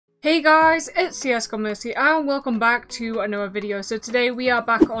Hey guys, it's CSGOMercy and welcome back to another video. So today we are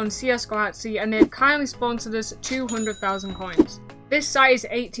back on CSGOatse and they've kindly sponsored us 200,000 coins. This site is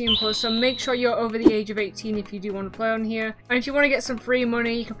 18 plus, so make sure you're over the age of 18 if you do want to play on here. And if you want to get some free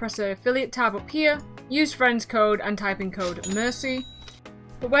money, you can press the affiliate tab up here, use friends code and type in code MERCY.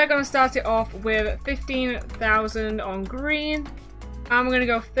 But we're going to start it off with 15,000 on green and we're going to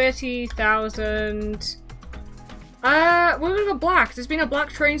go 30,000. We're gonna go black. There's been a black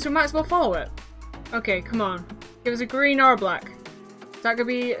train, so we might as well follow it. Okay, come on. Give us a green or a black. Is that gonna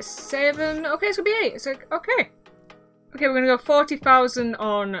be 7? Okay, it's gonna be 8. So, okay. Okay, we're gonna go 40,000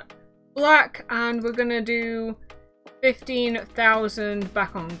 on black, and we're gonna do 15,000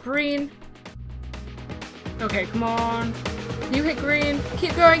 back on green. Okay, come on. You hit green.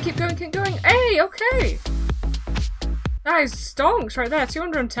 Keep going, keep going, keep going. Hey, okay. That is stonks right there.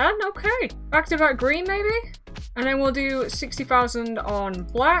 210? Okay. Back to that green, maybe? And then we'll do 60,000 on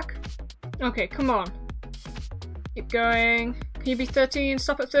black. Okay, come on. Keep going. Can you be 13?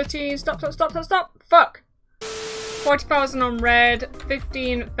 Stop at 13. Stop, stop, stop, stop, stop. Fuck. 40,000 on red.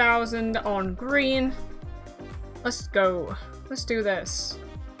 15,000 on green. Let's go. Let's do this.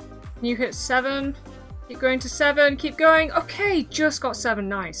 Can you hit 7? Keep going to 7. Keep going. Okay, just got 7.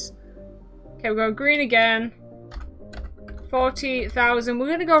 Nice. Okay, we're going green again. 40,000. We're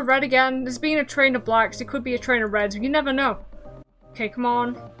gonna go red again. There's been a train of blacks. It could be a train of reds. You never know. Okay, come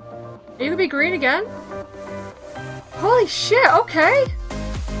on. Are you gonna be green again? Holy shit, okay.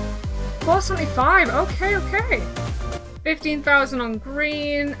 475. Okay, okay. 15,000 on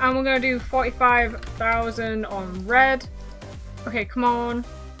green. And we're gonna do 45,000 on red. Okay, come on.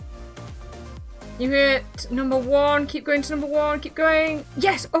 You hit number 1. Keep going to number 1. Keep going.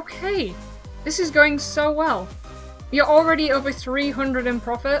 Yes, okay. This is going so well. You're already over 300 in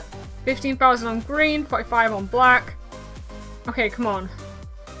profit. 15,000 on green, 45 on black. Okay, come on.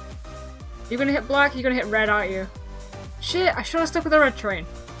 You're gonna hit black, you're gonna hit red, aren't you? Shit, I should have stuck with the red train.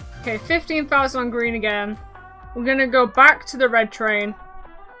 Okay, 15,000 on green again. We're gonna go back to the red train.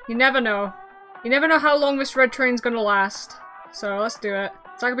 You never know. You never know how long this red train's gonna last. So let's do it.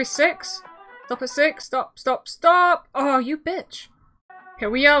 Is that gonna be 6? Stop at 6. Stop, stop, stop. Oh, you bitch. Okay,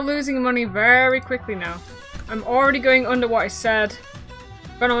 we are losing money very quickly now. I'm already going under what I said.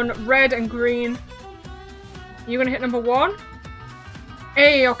 Going on red and green. You're gonna hit number 1?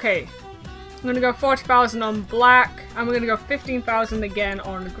 Hey, okay. I'm gonna go 40,000 on black, and we're gonna go 15,000 again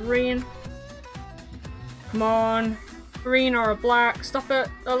on green. Come on. Green or a black. Stop at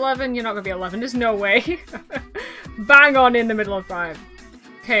 11. You're not gonna be 11. There's no way. Bang on in the middle of 5.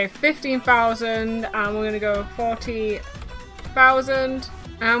 Okay, 15,000, and we're gonna go 40,000,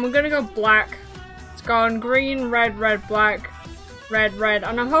 and we're gonna go black. It's gone green, red, red, black, red, red,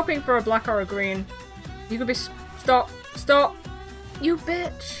 and I'm hoping for a black or a green. You could be stop, stop, you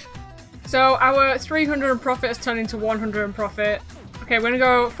bitch. So our 300 in profit has turned into 100 in profit. Okay, we're gonna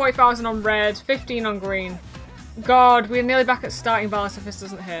go 40,000 on red, 15 on green. God, we're nearly back at starting balance if this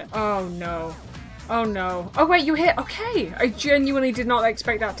doesn't hit. Oh no. Oh no. Oh wait, you hit. Okay, I genuinely did not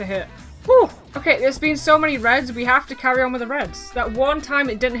expect that to hit. Whew. Okay, there's been so many reds, we have to carry on with the reds. That one time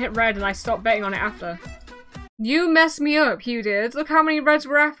it didn't hit red and I stopped betting on it after. You messed me up, you did. Look how many reds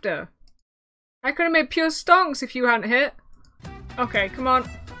we're after. I could have made pure stonks if you hadn't hit. Okay, come on.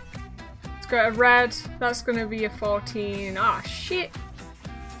 Let's go a red. That's gonna be a 14. Ah, shit.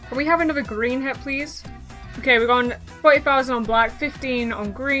 Can we have another green hit, please? Okay, we're going 40,000 on black, 15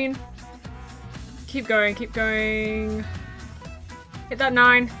 on green. Keep going, keep going. Hit that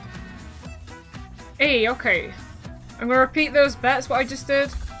 9. Hey, okay. I'm gonna repeat those bets, what I just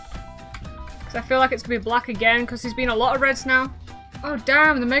did. Because I feel like it's gonna be black again, because there's been a lot of reds now. Oh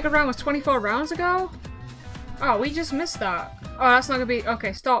damn, the mega round was 24 rounds ago? Oh, we just missed that. Oh, that's not gonna be-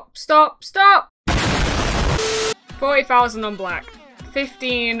 okay, stop, stop, stop! 40,000 on black.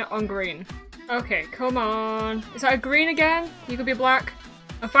 15 on green. Okay, come on. Is that a green again? You could be black.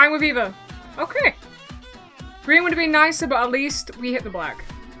 I'm fine with either. Okay. Green would have been nicer, but at least we hit the black.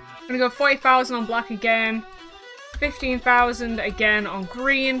 I'm gonna go 40,000 on black again. 15,000 again on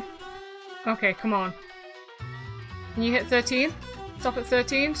green. Okay, come on. Can you hit 13? Stop at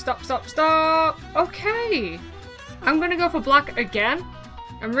 13. Stop, stop, stop. Okay. I'm gonna go for black again.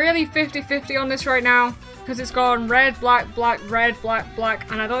 I'm really 50-50 on this right now. Because it's gone red, black, black, red, black, black.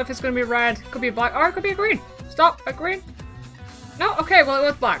 And I don't know if it's gonna be red. Could be a black, or it could be a green. Stop at green. No? Okay, well it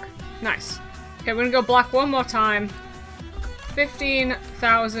was black. Nice. Okay, we're gonna go black one more time.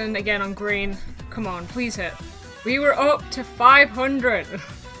 15,000 again on green. Come on, please hit. We were up to 500.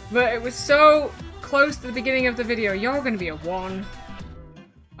 But it was so close to the beginning of the video. You're gonna be a 1.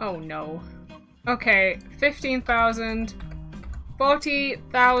 Oh no. Okay, 15,000.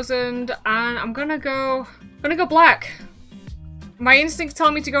 40,000, and I'm gonna go black. My instincts tell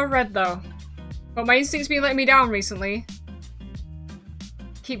me to go red though, but my instinct's been letting me down recently.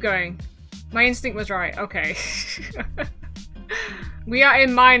 Keep going. My instinct was right. Okay. We are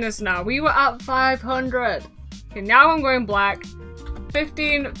in minus now. We were at 500. Okay, now I'm going black.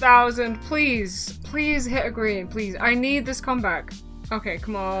 15,000. Please, please hit a green. Please, I need this comeback. Okay,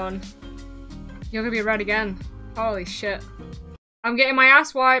 come on. You're gonna be red again. Holy shit. I'm getting my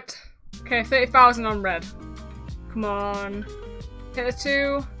ass wiped. Okay, 30,000 on red. Come on. Hit a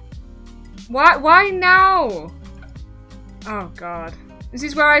 2. Why now? Oh god. This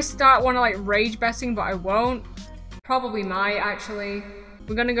is where I start wanting to like rage betting, but I won't. Probably might actually.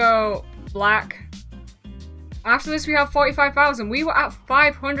 We're gonna go black. After this we have 45,000. We were at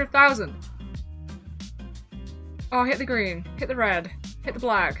 500,000. Oh, hit the green. Hit the red. Hit the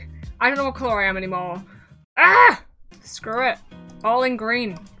black. I don't know what color I am anymore. Ah! Screw it. All in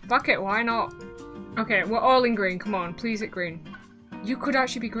green. Fuck it, why not? Okay, we're all in green. Come on, please hit green. You could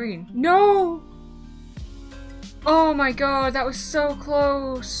actually be green. No! Oh my god, that was so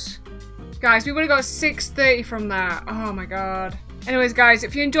close. Guys, we would have got 630 from that. Oh my god. Anyways, guys,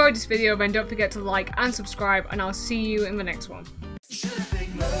 if you enjoyed this video, then don't forget to like and subscribe, and I'll see you in the next one.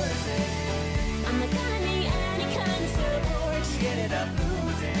 I'm the kind of any kind of support. Get it up.